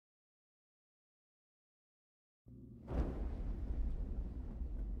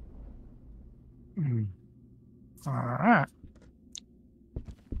All right.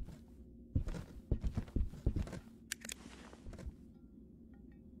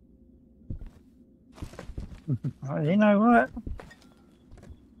 Well, you know what?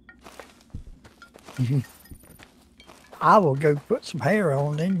 I will go put some hair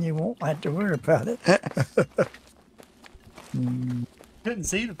on, then you won't have to worry about it. Couldn't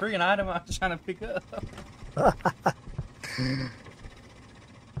see the freaking item I was trying to pick up.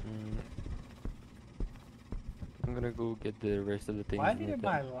 I'm gonna go get the rest of the things. Why did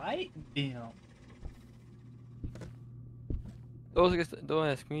my light dim? Don't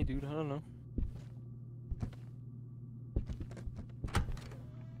ask me, dude. I don't know.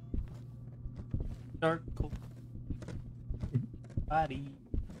 Dark cool body.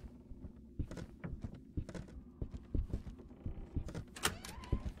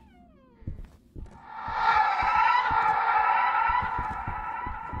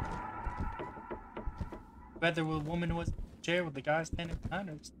 Whether the woman was in the chair with the guy standing behind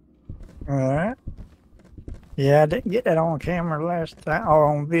her. All right. Yeah, I didn't get that on camera last time, or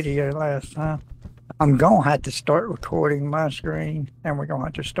on video last time. I'm going to have to start recording my screen, and we're going to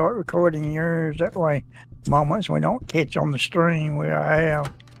have to start recording yours. That way, moments we don't catch on the stream where I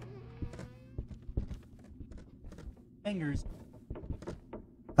have. Fingers.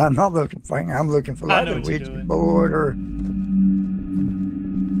 I'm not looking for, I'm looking for like a widget board or.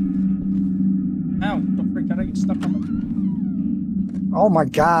 Ow, don't freak out, I get stuck on Oh my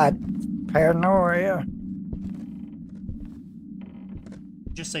God, paranoia.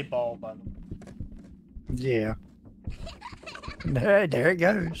 Just say ball, by the way. Yeah. There it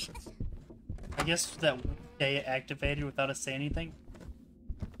goes. I guess that day it activated without us saying anything.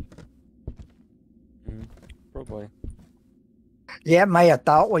 Probably. Yeah, may have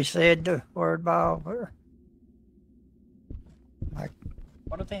thought we said the word ball. Like,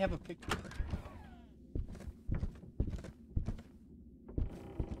 why don't they have a picture?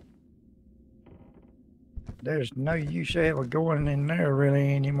 There's no use ever going in there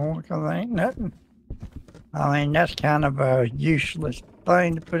really anymore because there ain't nothing. I mean, that's kind of a useless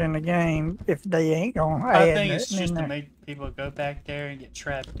thing to put in the game if they ain't gonna add I think it's just to make people go back there and get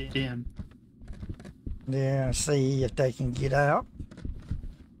trapped in. Yeah, see if they can get out.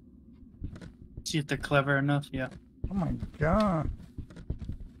 See if they're clever enough, yeah. Oh my God.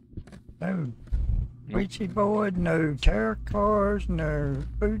 No Ouija board, no tarot cards, no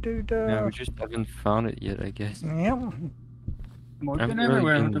voodoo doll. Yeah, we just haven't found it yet, I guess. Yep. More than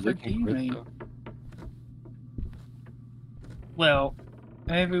everywhere with the freaking well,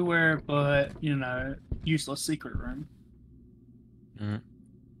 everywhere but, you know, useless secret room.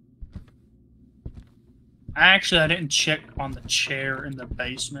 I didn't check on the chair in the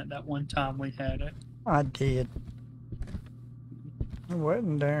basement that one time we had it. I did. It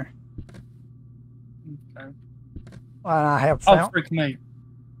wasn't there. Okay. Well, I have found... Oh, freak me.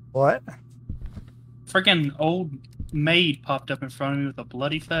 What? Freaking old maid popped up in front of me with a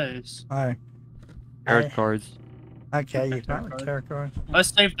bloody face. Oh. Tarot cards. Okay, you found the tarot cards. Let's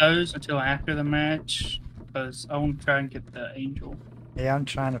save those until after the match, because I want to try and get the angel. Yeah, I'm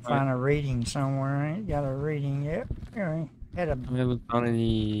trying to find a reading somewhere. I ain't got a reading yet. I haven't found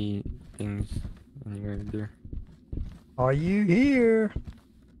any things anywhere either. Are you here?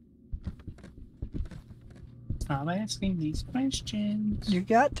 I'm asking these questions. You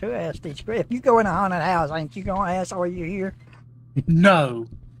got to ask these questions. If you go in a haunted house, ain't you gonna ask, are you here? No,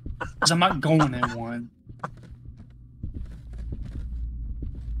 because I'm not going in one.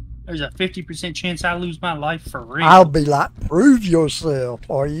 There's a 50% chance I lose my life for real. I'll be like, prove yourself.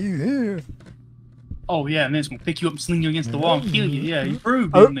 Are you here? Oh, yeah, and then it's going to pick you up and sling you against the wall and kill you. Yeah, you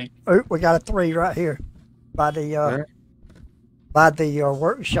proved it, me. Oh, we got a 3 right here. By the,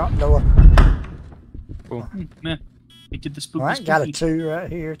 workshop door. Cool. Man, we did the spooky. Alright, got a 2 right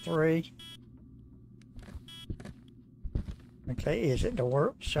here, 3. Okay, is it the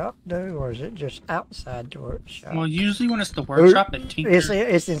workshop though, or is it just outside the workshop? Well, usually when it's the workshop, they tinker.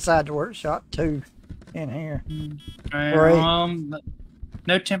 It's inside the workshop too, in here. Right,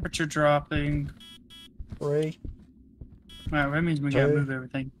 no temperature dropping. 3. Alright, that means we gotta move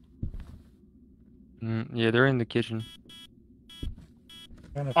everything. Yeah, they're in the kitchen.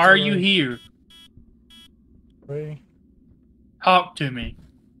 Are you here? 3. Talk to me.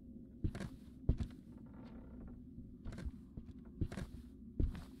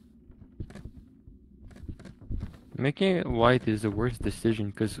 Making it white is the worst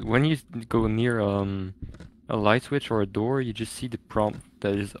decision, because when you go near a light switch or a door, you just see the prompt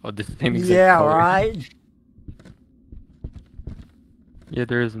that is the same exact color. Right. Yeah,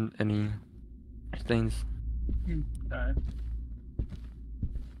 there isn't any stains. Okay.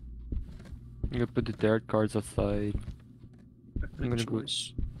 I'm gonna put the tarot cards outside. I'm gonna go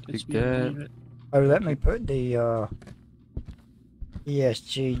choice. take Gets me to that. leave it. Oh, let me put the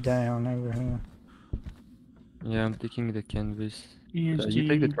ESG down over here. Yeah, I'm taking the canvas. ESG, You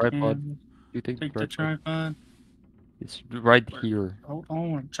take the tripod. can You take take the the tripod. tripod. It's right here. Hold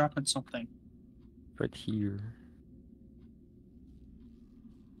on, I'm chopping something. Right here.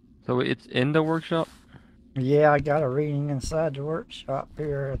 So it's in the workshop? Yeah, I got a reading inside the workshop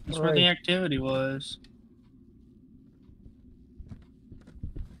here at That's where the 3. activity was.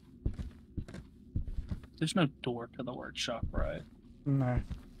 There's no door to the workshop, right? No.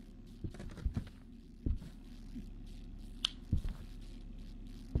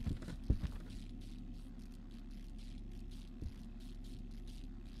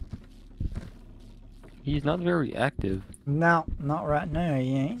 He's not very active. No, not right now,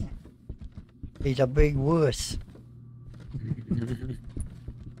 he ain't. He's a big wuss.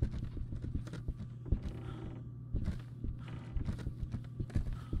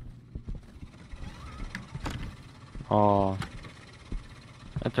 Aw.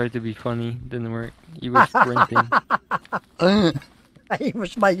 I tried to be funny, didn't work. He was sprinting. He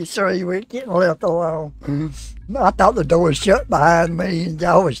was making sure he was getting left alone. I thought the door was shut behind me and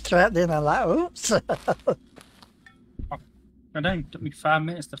y'all was trapped in. I'm like, oops. It dang, took me 5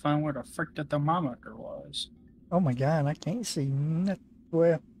 minutes to find where the frick the thermometer was. Oh my God, I can't see nothing.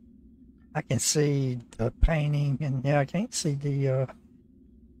 Well, I can see the painting and yeah, I can't see the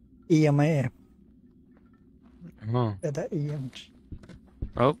EMF. Oh. The EMs.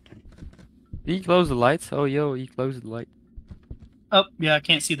 Oh. Did he close the lights? Oh, yo, he closed the light. Oh, yeah, I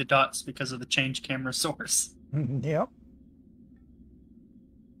can't see the dots because of the change camera source. Yep.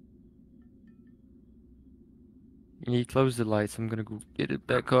 He closed the lights. I'm gonna go get it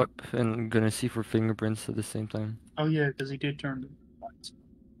back up and I'm gonna see for fingerprints at the same time. Oh, yeah, because he did turn the lights.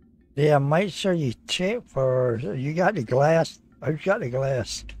 Yeah, make sure you check for. You got the glass. Who's got the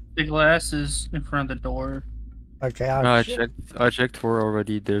glass? The glass is in front of the door. Okay, I checked for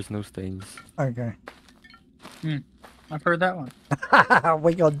already. There's no stains. Okay. I've heard that one.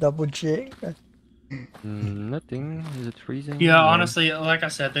 We gonna double check. Nothing. Is it freezing? Yeah, No. honestly, like I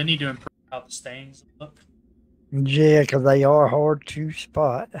said, they need to improve how the stains look. Yeah, because they are hard to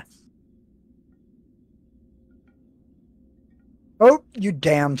spot. Oh, you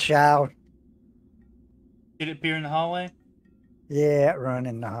damn child. Did it appear in the hallway? Yeah, it run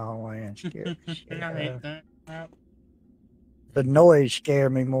in the hallway and scared the shit I out hate of- that. The noise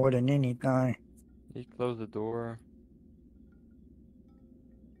scared me more than anything. He closed the door.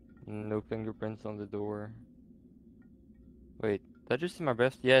 No fingerprints on the door. Wait, did I just see my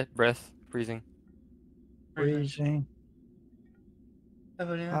breath? Yeah, breath. Freezing. Freezing.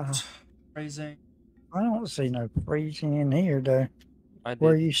 Evidence. Freezing. I don't see no freezing in here, though. I did.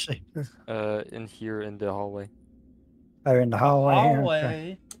 Where you see? In here in the hallway. Oh, in the hallway. Here? Okay.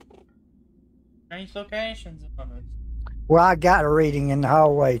 Hallway. Strange locations on it. Well, I got a reading in the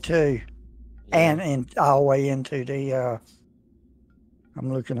hallway too, Yeah. and all the way into the.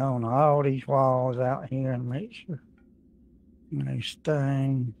 I'm looking on all these walls out here and make sure no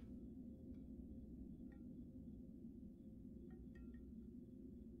stain.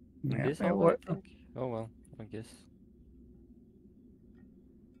 In Yeah, this it hallway, wa- I think. Oh well, I guess.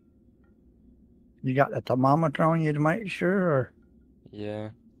 You got the thermometer on you to make sure, or Yeah.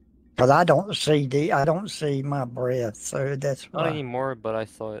 because I don't see my breath, so that's Not why. anymore, but I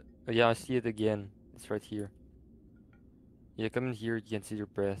saw it. Oh, yeah, I see it again. It's right here. Yeah, come in here. You can see your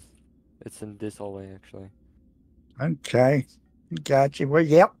breath. It's in this hallway, actually. Okay, got you. Well,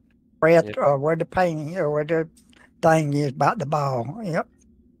 yep, breath. Yep. Where the painting or where the thing is about the ball. Yep.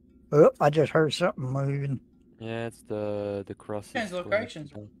 Oop, I just heard something moving. Yeah, it's the crosses. Strange going up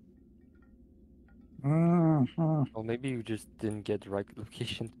locations. and down. Mm-hmm. Or maybe you just didn't get the right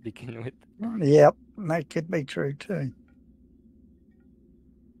location to begin with. Yep, that could be true too.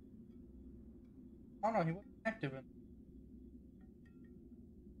 Oh no, he wasn't active.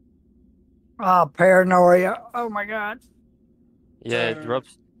 Oh, paranoia. Oh my God. Yeah, it So-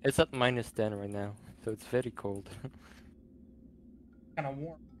 drops. It's at -10 right now, so it's very cold. Kind of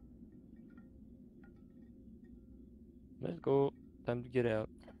warm. Let's go. Time to get out.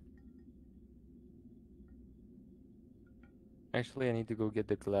 Actually, I need to go get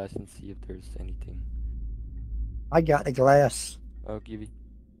the glass and see if there's anything. I got the glass. Oh, Gibby.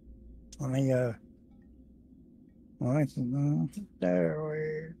 Let me there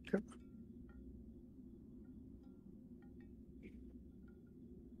we go.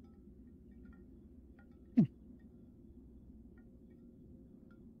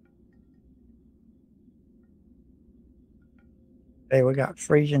 Hey, we got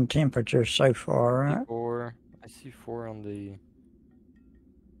freezing temperatures so far, right? 4. I see 4 on the.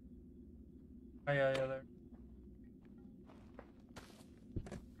 Oh, yeah, there.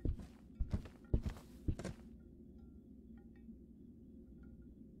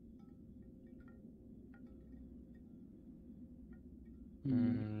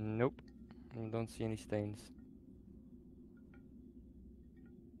 Nope. I don't see any stains.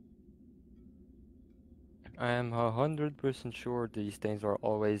 I am 100% sure these stains are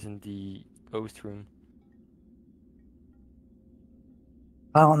always in the host room.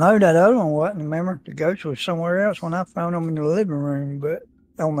 I don't know, that other one wasn't. Remember, the ghost was somewhere else when I found him in the living room, but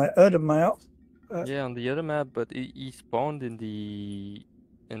on that other map. Yeah, on the other map, but he spawned in the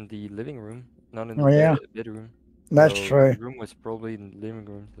living room, not in the Yeah, bedroom. that's So true. the room was probably in the living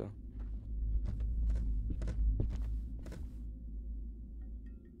room. So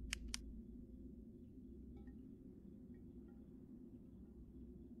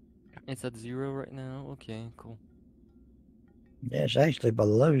it's at 0 right now. Okay, cool. Yeah, it's actually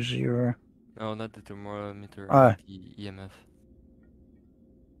below 0. No, not the thermometer. I Oh. mean the EMF.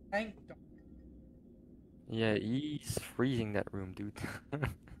 Yeah, he's freezing that room, dude.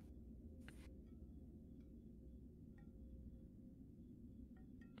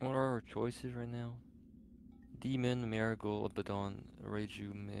 What are our choices right now? Demon, Marigold, Abaddon,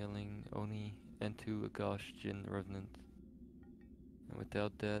 Reiju, Mailing, Oni, N2, Agash, Jin, Revenant. And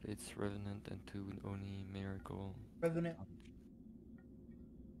without that, it's Revenant, N2, Oni, Marigold. Revenant.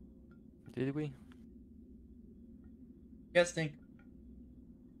 Did we? Guys think.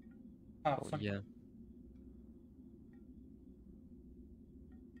 Oh, Oh, fuck. yeah.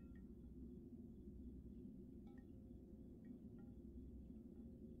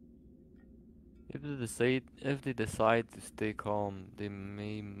 If they decide to stay calm, they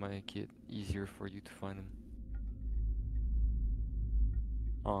may make it easier for you to find them.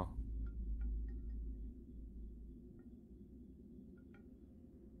 Oh.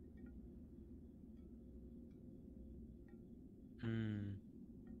 Hmm.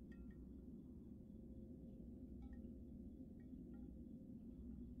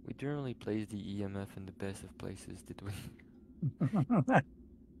 We generally place the EMF in the best of places, did we?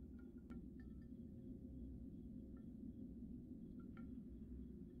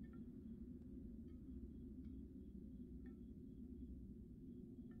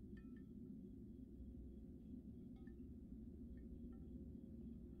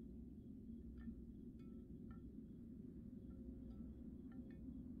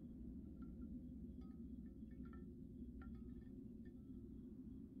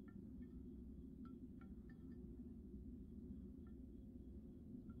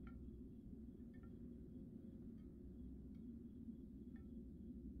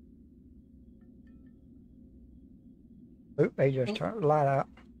 Oop, they just turned the light out.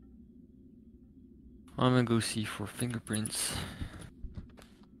 I'm gonna go see for fingerprints.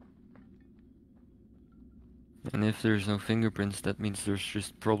 And if there's no fingerprints, that means there's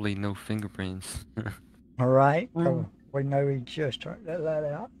just probably no fingerprints. All right. Oh, we know he just turned that light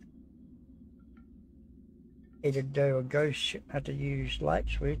out. Either do a ghost shouldn't have to use light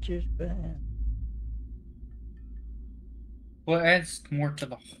switches, but Well, it adds more to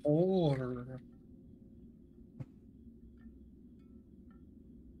the whole, or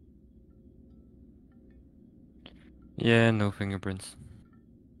Yeah, no fingerprints.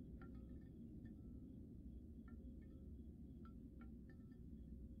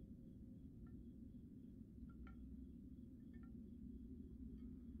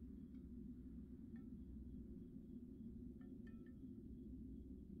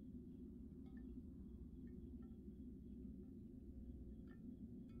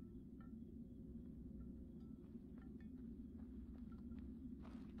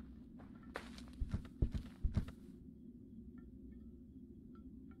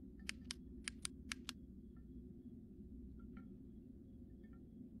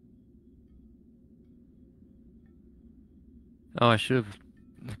 Oh, I should have.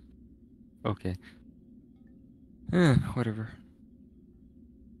 Okay. Whatever.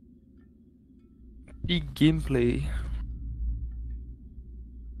 The gameplay.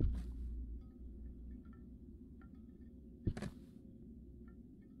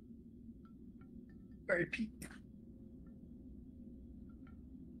 very peak.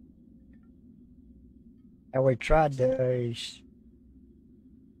 and we tried the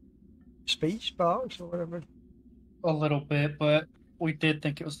speech box or whatever. A little bit, but we did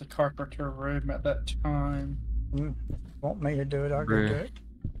think it was the carpenter room at that time. Want me to do it? I'll go do it.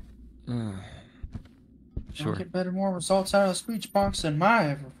 Sure. Sure. Get better, more results out of the speech box than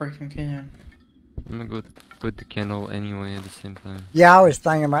my ever freaking can. I'm gonna go put the candle anyway at the same time. Yeah, I was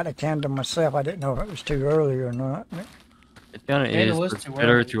thinking about the candle myself. I didn't know if it was too early or not. It kinda is, Candle is but it's too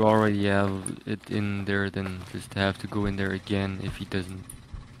better early. to already have it in there than just have to go in there again if he doesn't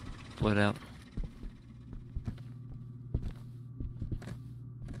pull it out.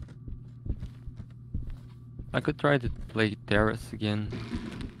 I could try to play Terrace again.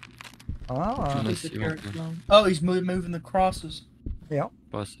 Oh, Unless Keep the you want carrots to. going. Oh, he's moving the crosses. yeah.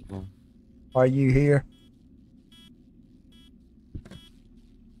 Possible. Are you here?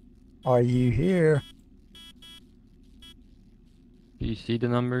 Are you here? Do you see the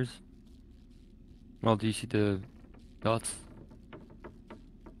numbers? Well, do you see the dots?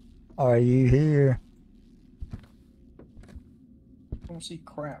 Are you here? I don't see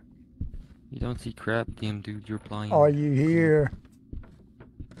crap. You don't see crap, damn dude, you're blind. Are you here?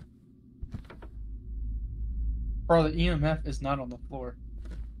 Bro, the EMF is not on the floor.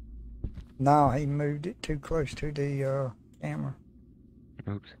 No, he moved it too close to the camera.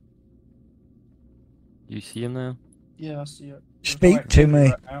 Oops. Do you see him now? Yeah, I see it. There's no Speak to activity me.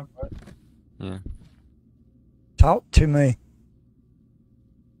 right now, but Yeah. Talk to me.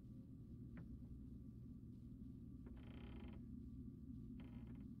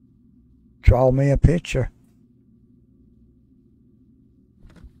 Draw me a picture.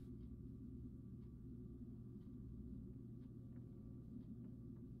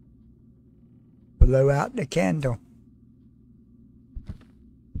 Blow out the candle.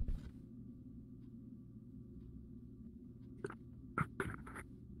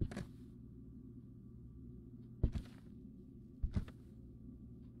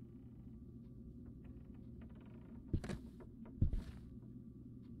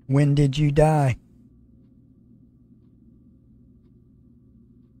 When did you die?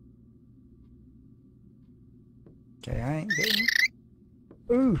 Okay, I ain't getting.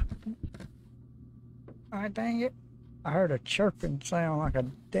 Ooh. Ah, dang it. I heard a chirping sound like a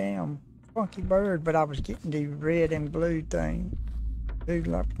damn funky bird, but I was getting the red and blue thing. Dude,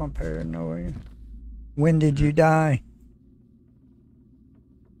 like my paranoia. When did you die?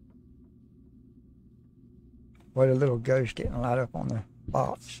 Well, the little ghost didn't light up on the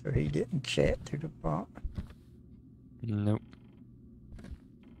box, so he didn't chat to the box. Nope.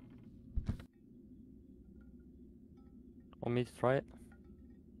 Want me to try it?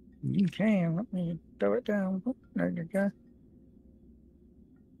 You can. Let me throw it down. Oh, there you go.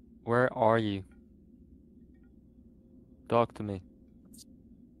 Where are you? Talk to me.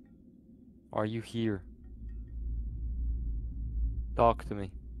 Are you here? Talk to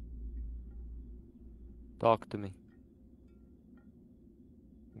me. Talk to me.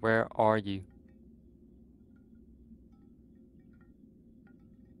 Where are you?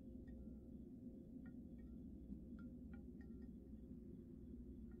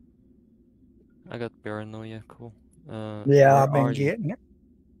 I got paranoia, cool. Yeah, Where I've been are you? getting it.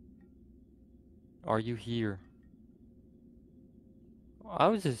 Are you here? I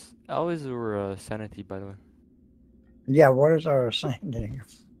was your sanity, by the way. Yeah, what is our saying?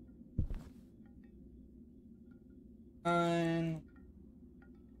 And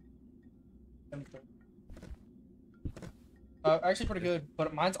actually pretty good,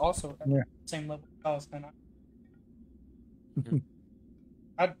 but mine's also at Yeah. the same level as ours, and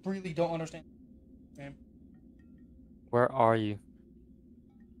I really don't understand. Man. Where are you?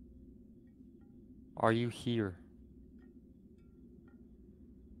 Are you here?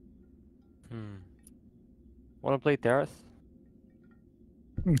 Wanna play Terrace?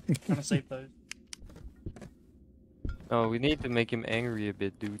 I'm gonna save those. Oh, we need to make him angry a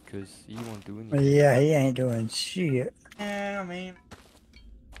bit, dude, cause he won't do anything. Yeah, he ain't doing shit. Yeah, I mean,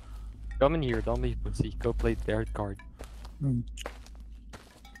 Come in here, don't be pussy. Go play their card. Hmm.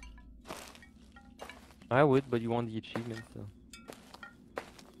 I would, but you want the achievement, so.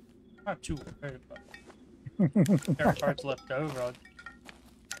 I'm not too worried about there are cards left over.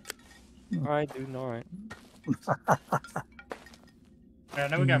 Alright, dude, alright. I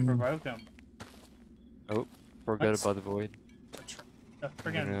know we gotta provoke him. Oh, forgot That's- about the void. The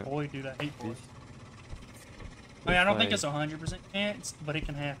friggin' Yeah. boy, dude, I hate boys. Please. I mean, I don't think Play- it's 100% chance, but it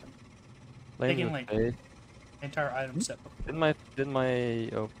can happen. play taking, with like- Faye. Entire item set. Did my,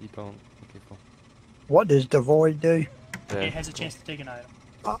 oh, you don't. Okay, cool. What does the void do? Yeah, It has a cool. chance to take an item.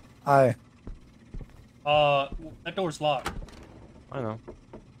 Oh, That door's locked. I know.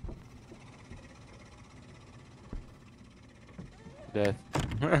 Death.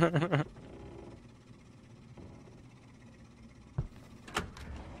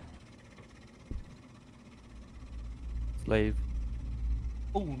 Slave.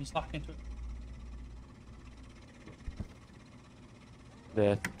 Oh, he's locked into it.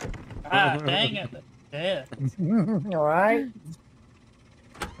 Death. I Ah, dang it. Yeah. All right.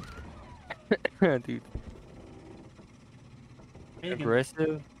 Dude, Really good.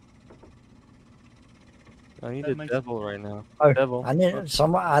 aggressive. I need That a makes- devil right now. Oh, Devil. I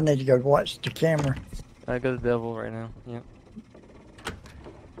need to go watch the camera. I got a devil right now. Yep.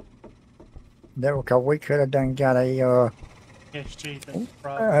 That because we could have done got a Yes, geez, that's the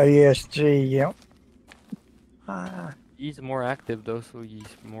problem. ESG. Yep. He's more active though, so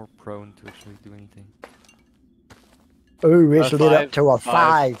he's more prone to actually do anything. Ooh, it's lit up Five, to a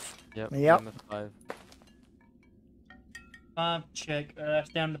five. 5. Yep. Yep. I'm at 5. 5, check. That's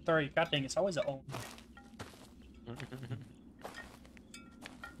down to 3. God dang, it's always an old.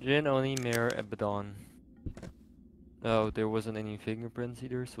 Jin, Oni, Mare, Abaddon. Oh, there wasn't any fingerprints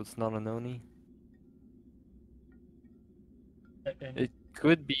either, so it's not an Oni. It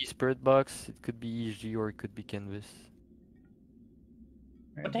could be Spirit Box, it could be ESG, or it could be Canvas.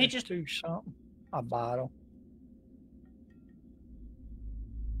 But they just do something. A bottle.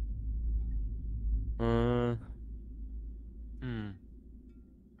 Hmm.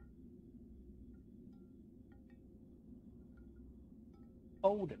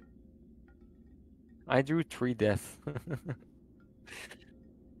 hold it. I drew 3 deaths.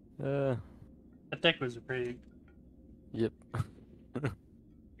 That deck was pretty. Yep.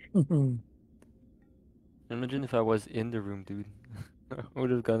 Imagine if I was in the room, dude. I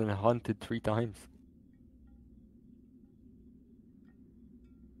would have gotten hunted 3 times.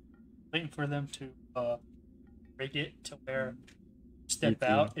 Waiting for them to rig it to where step too.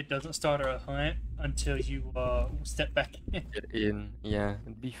 out. It doesn't start a hunt until you step back in. Get in. Yeah,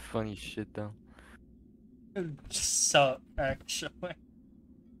 it'd be funny shit though. It would suck, actually.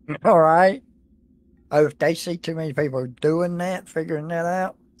 All right. Oh, if they see too many people doing that, figuring that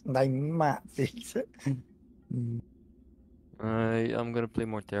out, they might fix it. I'm gonna play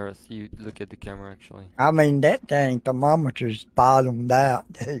more Terrace. You look at the camera actually. I mean, that dang thermometer's bottomed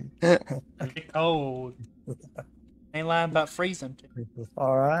out, dude. It's cold. Ain't lying about freezing.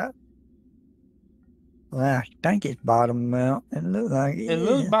 All right. Well, I think it's bottomed out. It looks like it. It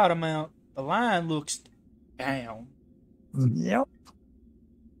looks bottom out. The line looks down. Yep.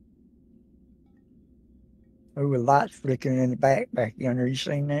 Oh, a light's flickering in the back yonder. You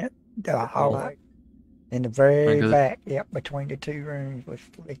seen that? The hallway. In the very back, yep, between the 2 rooms was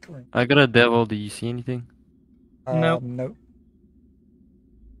flickering. I got a devil. Do you see anything? Nope. Nope.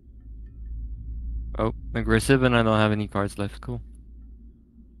 Oh, aggressive, and I don't have any cards left. Cool.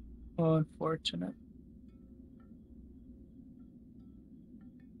 Oh, unfortunate.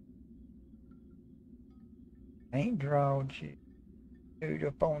 Ain't drawed you. Dude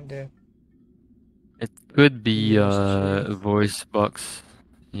up on the. It could be Yes, a jeez. voice box.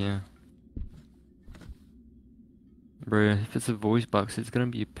 Yeah. Bruh, if it's a voice box, it's gonna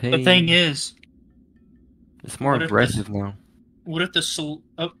be a pain. The thing is, It's more what if aggressive now. what if the soul?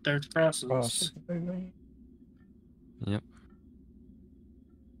 Oh, there's crosses. Yep.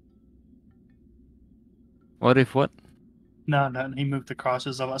 What if what? No, he moved the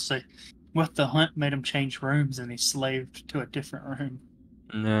crosses. I was about to say, what the hunt made him change rooms and he slaved to a different room.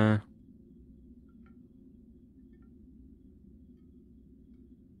 Nah.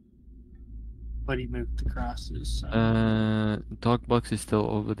 But he moved the crosses. So. Talk box is still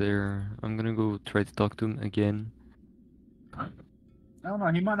over there. I'm gonna go try to talk to him again. I don't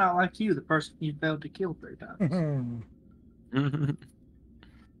know. He might not like you, the person you failed to kill 3 times.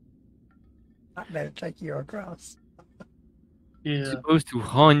 I better take you across. Yeah. Supposed to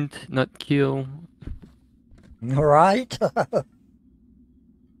hunt, not kill. All right.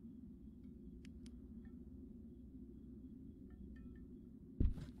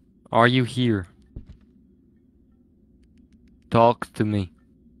 Are you here? Talk to me.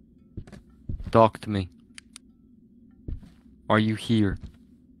 Talk to me. Are you here?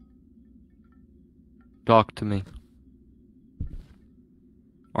 Talk to me.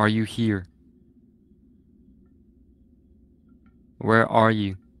 Are you here? Where are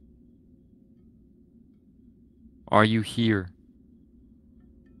you? Are you here?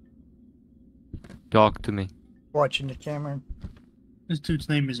 Talk to me. Watching the camera. This dude's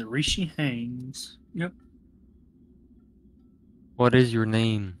name is Arishi Haynes. Yep. What is your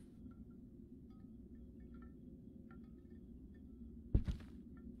name?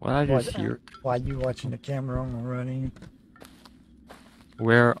 What I just hear? Why you watching the camera on the running?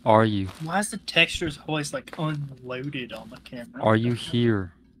 Where are you? Why is the textures always like unloaded on the camera? Are you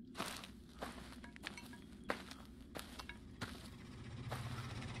here?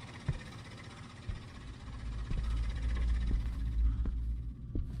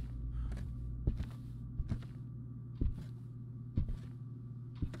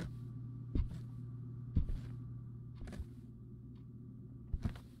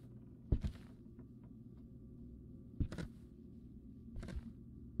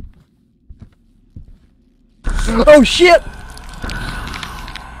 Oh shit!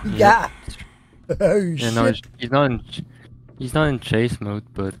 You Yep. got. Oh Yeah, no, shit! he's not in chase mode,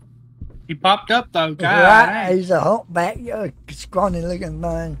 but He popped up though, God. Right, he's a humpback, scrawny looking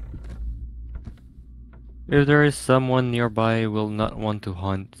thing. if there is someone nearby, will not want to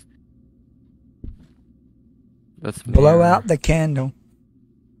hunt. That's Blow Mare. out the candle.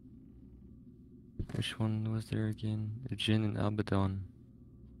 Which one was there again? The Jinn and Abaddon.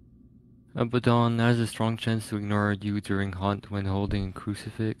 Abaddon has a strong chance to ignore you during hunt when holding a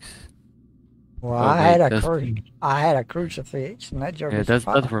crucifix. Well, Oh, I wait, had a that's- I had a crucifix, and that joke Yeah, is that's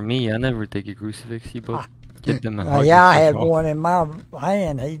fine. not for me. I never take a crucifix. You both get them and Yeah, I fuck had off. one in my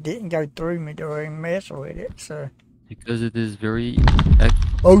hand. He didn't go through me during mess with it. So. Because it is very,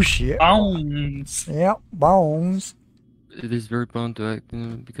 Oh shit! Bones. Yep, bones. it is very prone to act.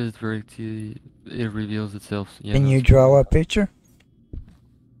 Because it's very, it reveals itself. Yeah, Can no, you it's- draw a picture?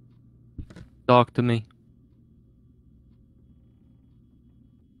 Talk to me.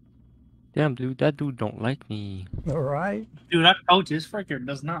 Damn, dude, that dude don't like me. All right. Dude, I told you, this freaker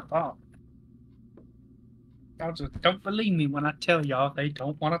does not talk. Y'all just don't believe me when I tell y'all they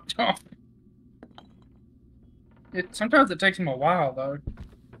don't want to talk. Sometimes it takes them a while, though.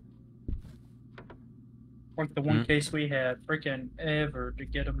 Like the one case we had, freaking ever to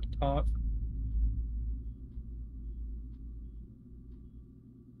get them to talk.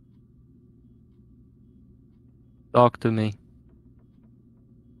 Talk to me.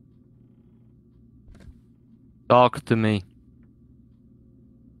 Talk to me.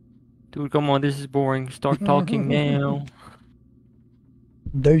 Dude, come on, this is boring. Start talking now.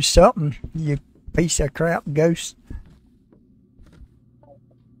 Do something, you piece of crap ghost.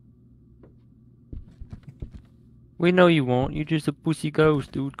 We know you won't. You're just a pussy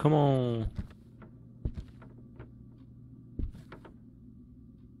ghost, dude. Come on.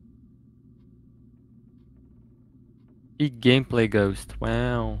 Big gameplay ghost.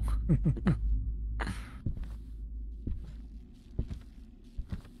 Wow.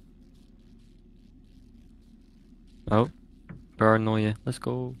 Oh, paranoia. Let's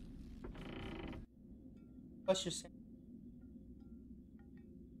go. What's your saying?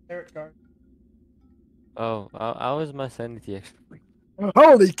 There it goes. Oh, I was my sanity actually.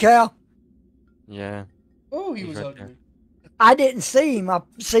 Holy cow! Yeah. Oh, he He's was right ugly. there. I didn't see him. I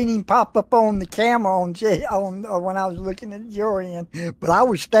seen him pop up on the camera on when I was looking at your end, but I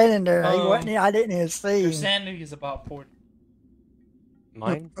was standing there. He wasn't. I didn't even see Your him. sanity is about 40.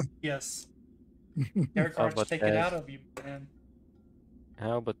 Mine? Yes. Derek How cards about take it Taz? out of you, man.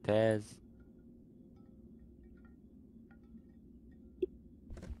 How about Taz?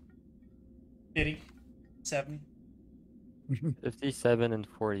 57. 57 and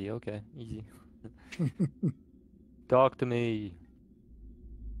 40. Okay, easy. Talk to me.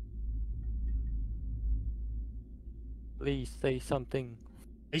 Please say something.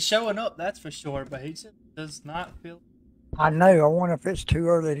 He's showing up, that's for sure, but he just does not feel. I know. I wonder if it's too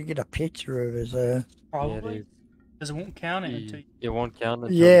early to get a picture of his. Probably. Yeah, Because it won't count it until you. it won't count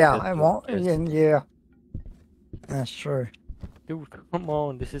until Yeah, it I gets won't. to the chest. Yeah, that's true. Dude, come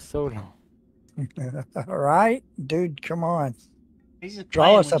on, this is so long. All right, dude, come on. He's just Draw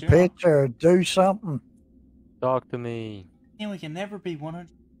playing us a with you. picture. Do something. Talk to me. And we can never be 100%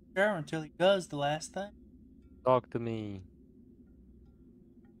 sure until he does the last thing. Talk to me.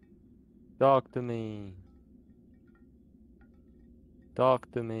 Talk to me.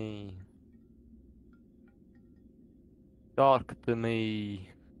 Talk to me. Talk to me.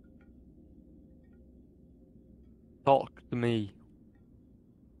 Talk to me.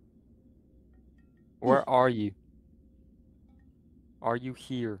 Where are you? Are you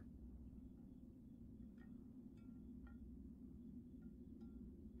here?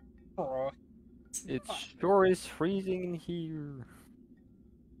 Oh, It sure is freezing in here.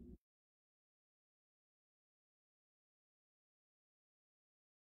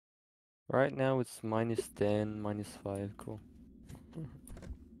 Right now it's -10, -5. Cool.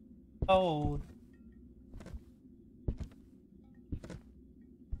 cold.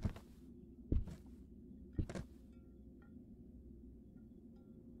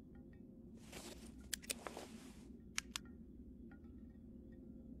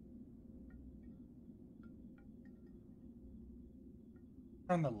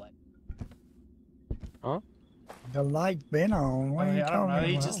 Turn the light. The light's been on. What are you I don't know. talking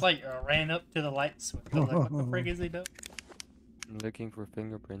He about? just like ran up to the light switch. I was like, what the frig is he doing? I'm looking for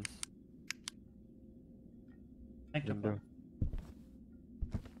fingerprints. Thank you. Window.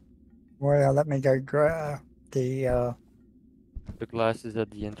 Well, let me go grab the. The glass is at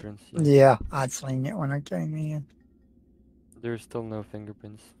the entrance. Yeah, I'd seen it when I came in. There's still no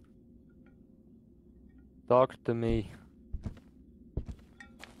fingerprints. Talk to me.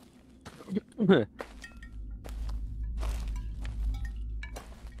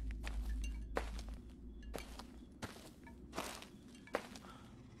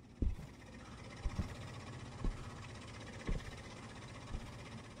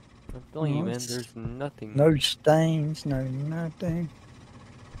 I'm telling you, No, man, it's- there's nothing. No stains, no nothing.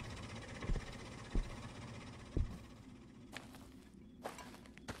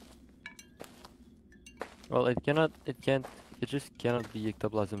 Well, it just cannot be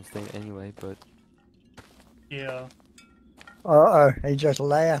ectoplasm stain anyway, but Yeah. Uh-oh, he just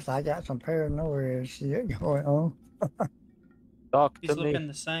laughed. I got some paranoia shit going on. talk He's to me. looking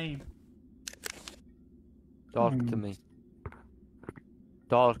the same. Talk to Hmm. me.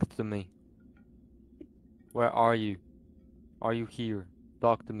 Talk to me. Where are you? Are you here?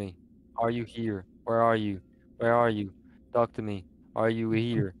 Talk to me. Are you here? Where are you? Where are you? Talk to me. Are you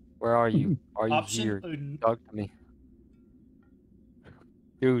here? Where are you? Are you Option here? Talk to me.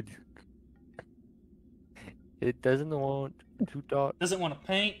 Dude, it doesn't want to talk. doesn't want to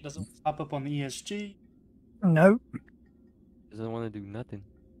paint, doesn't want to pop up on the ESG. Nope. Doesn't want to do nothing.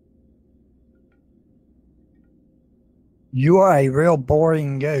 You are a real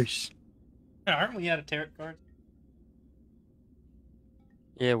boring ghost. Aren't we out of tarot cards?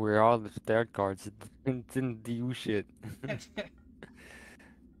 Yeah, we're all the start cards. It didn't do shit.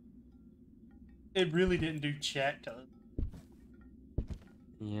 It really didn't do chat to us.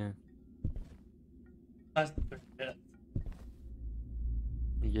 Yeah. That's the death.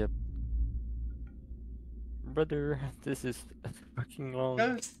 Yep. Brother, this is fucking long.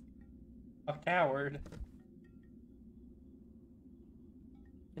 Ghost. A coward.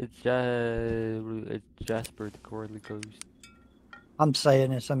 It's Jasper the Cowardly Ghost. I'm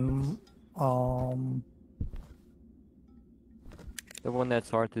saying it's a The one that's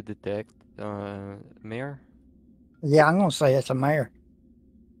hard to detect. Mayor? yeah, I'm gonna say it's a mare.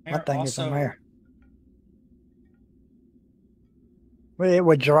 I Mayor think it's a also- mare. Well, it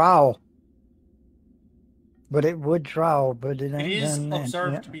would draw. But it would draw, but it It ain't is done that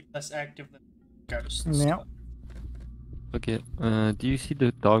observed yet. to be less active than ghosts. Yep. Okay, do you see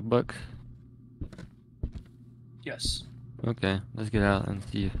the dog bucks? Yes. Okay, let's get out and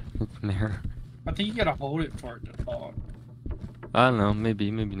see if it's Mayor. I think you gotta hold it for it to talk. I don't know,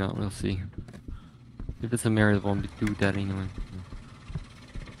 maybe not, we'll see. If it's a Mayor, it won't do that anyway.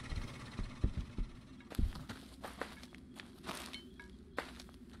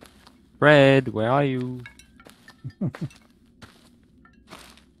 Fred, where are you?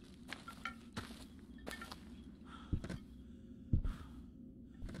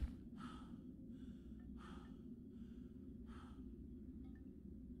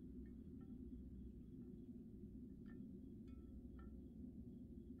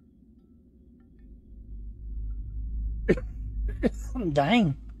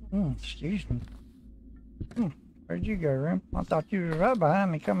 Dang. Excuse me. Where'd you go, Rim? I thought you was right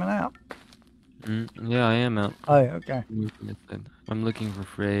behind me coming out. Yeah, I am out. Oh, okay. I'm looking for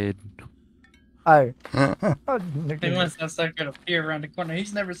Fred. Oh. He wants that sucker to appear around the corner.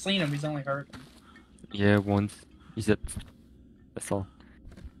 He's never seen him, he's only heard him. Yeah, once. He said, that's all.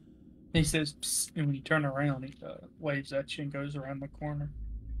 He says, psst, and when you turn around, he waves at you and goes around the corner.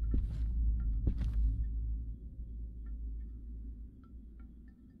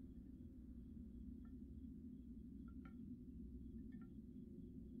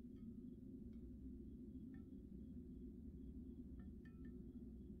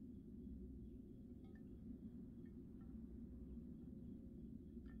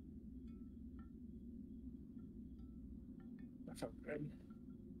 That felt good.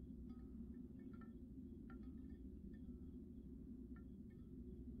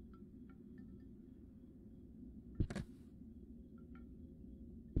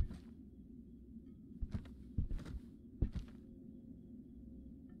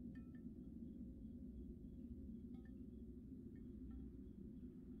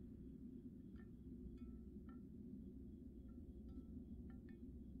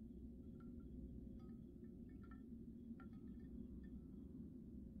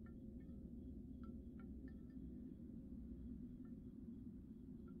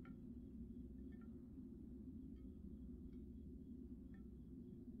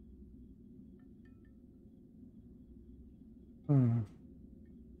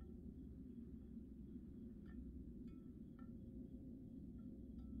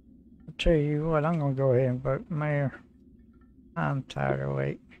 I'll tell you what, I'm gonna go ahead and vote mayor. I'm tired of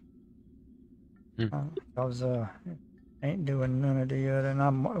waiting. Because ain't doing none of the other.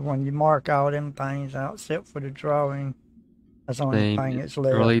 And when you mark all them things out, except for the drawing, that's the only thing that's It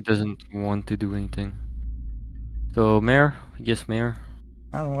left. really doesn't want to do anything. So, Mayor? I guess Mayor.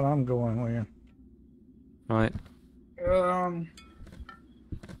 I don't know what I'm going with. Right.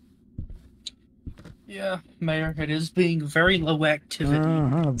 Yeah, Mayor, it is being very low activity.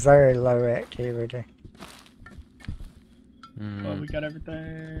 Very low activity. Well, we got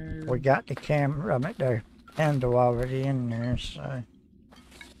everything. We got the camera, the candle already in there, so.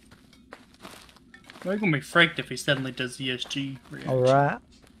 We're gonna be freaked if he suddenly does ESG reaction. Alright.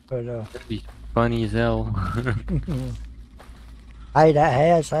 But, That'd be funny as hell. hey, that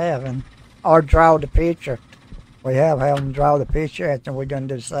has happened. Or draw the picture. We have had him draw the picture after we done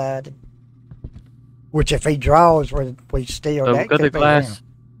decided. Which, if he draws, we still. So, That got the could be him. glass.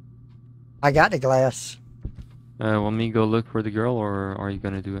 I got the glass. Want me to go look for the girl, or are you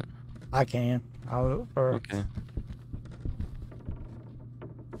gonna do it? I can. I'll look for it. Okay.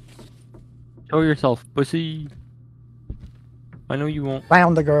 Show yourself, pussy. I know you won't.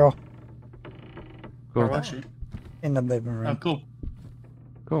 Found the girl Where Go. was she? in the living Oh, room. cool.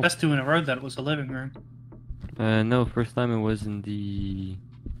 Cool. That's 2 in a row that it was the living room. No, first time it was in the...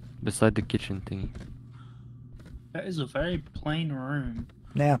 beside the kitchen thingy. That is a very plain room.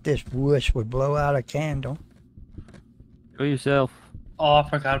 Now, if this wuss would blow out a candle. Show yourself. Oh, I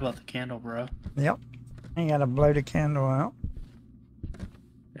forgot about the candle, bro. Yep. You gotta blow the candle out.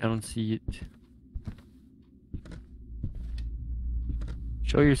 I don't see it.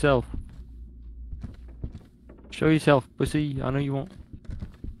 Show yourself. Show yourself, pussy. I know you won't.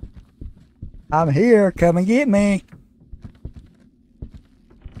 I'm here. Come and get me.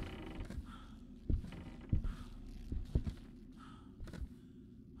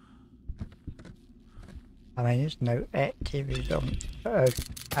 I mean, there's no activity on. Uh-oh.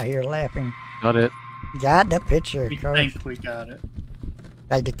 I hear laughing. Got it. Got the picture. We Coach. think we got it.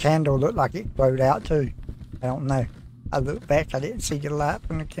 Like the candle looked like it blowed out too. I don't know. I looked back. I didn't see the light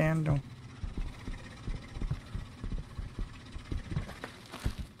from the candle.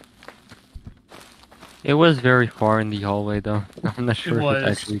 It was very far in the hallway though. I'm not sure It if was. it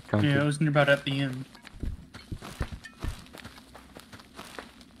actually counted. Yeah, it was about at the end.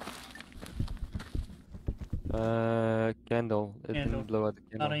 Candle. It Candle. didn't blow out the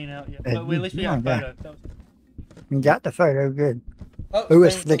Not candle. ain't out yet. Hey, But at least we you got a don't photo. That was... You got the photo good. Oh, It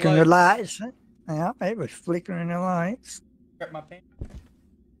was there's flickering the lights. Yeah, it was flickering the lights. Grab my pen.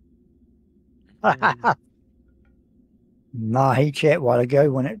 Nah, he checked a while ago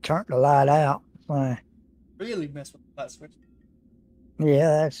when it turned the light out. Really mess with the light switch.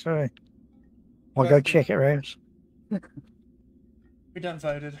 Yeah, that's right. Well, go check it, Rose. We done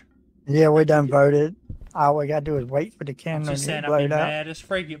voted. Yeah, we done voted. All we gotta do is wait for the I'm candle just to saying get I'd be blowed out. mad as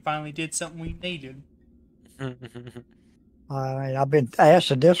freak it finally did something we needed. I've been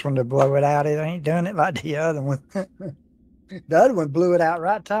asking this one to blow it out. It ain't done it like the other one. The other one blew it out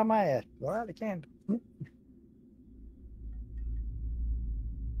right time I asked. Blow out the candle.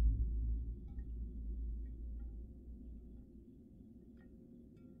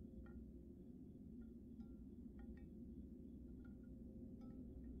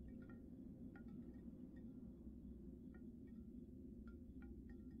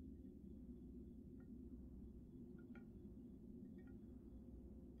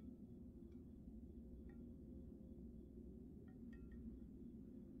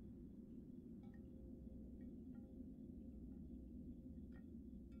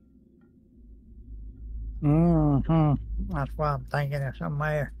 That's why I'm thinking of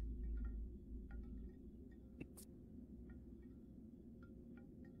somewhere.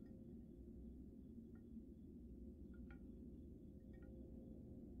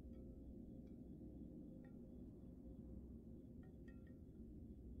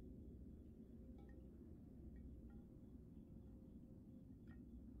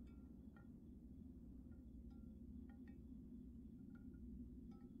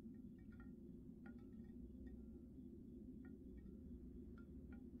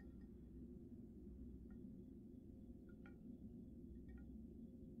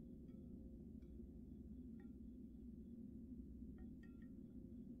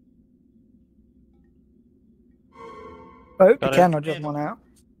 Oh, the Got it. candle just went out.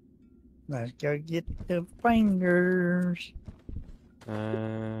 Let's go get the fingers.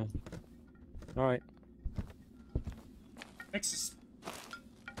 Alright. Makes us...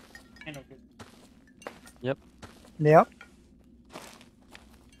 Candle good. Yep.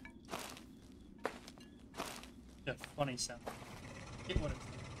 The funny sound. Get what it's...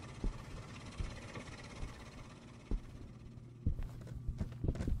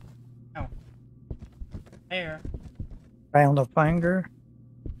 Ow. There. Found a finger.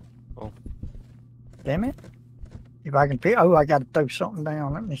 Oh. Damn it. If I can pick. Oh, I got to throw something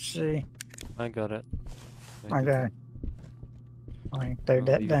down. Let me see. I got it. Okay. I throw I'll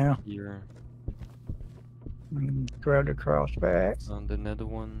that leave it down. here. Throw the cross back. And another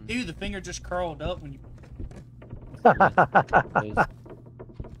one. Dude, the finger just curled up when you. Yes.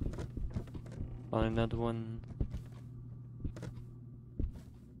 On another one.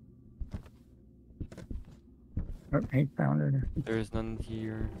 Oh, he found it. There's none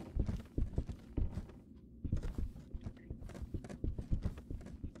here.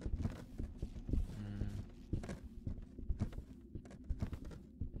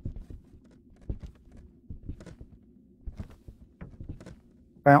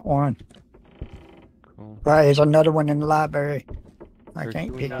 Found one. Cool. Right, there's another one in the library. I There's can't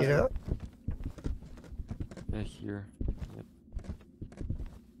two in pick it there. up. Yeah, here. Yep.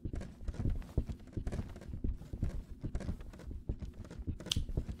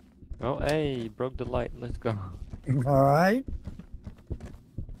 Oh, hey, broke the light. Let's go. All right.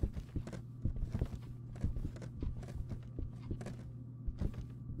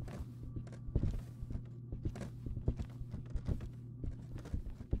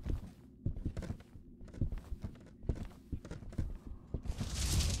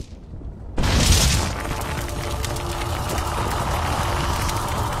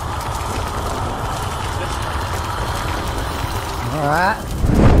 All right.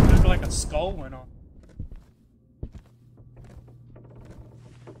 Looked like a skull went on.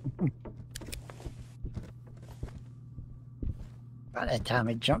 By that time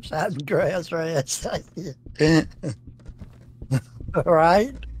he jumps out and grabs Raz. All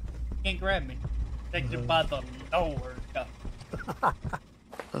right. Can't grab me. Take it by the Lord.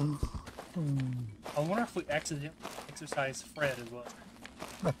 I wonder if we accidentally exercise Fred as well.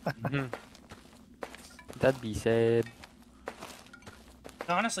 That'd be sad.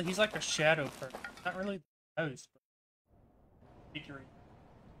 Honestly, he's like a shadow person. Not really the ghost, but figurine.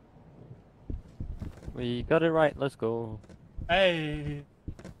 We got it right. Let's go. Hey!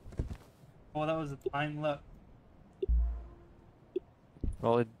 Oh, that was a time luck.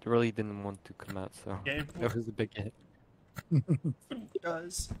 Well, it really didn't want to come out, so Yeah, that was a big hit. it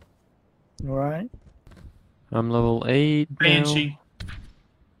does. All right. I'm level 8 now. Banshee.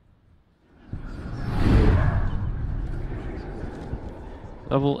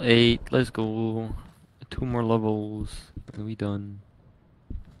 Level 8. Let's go. 2 more levels. And we done.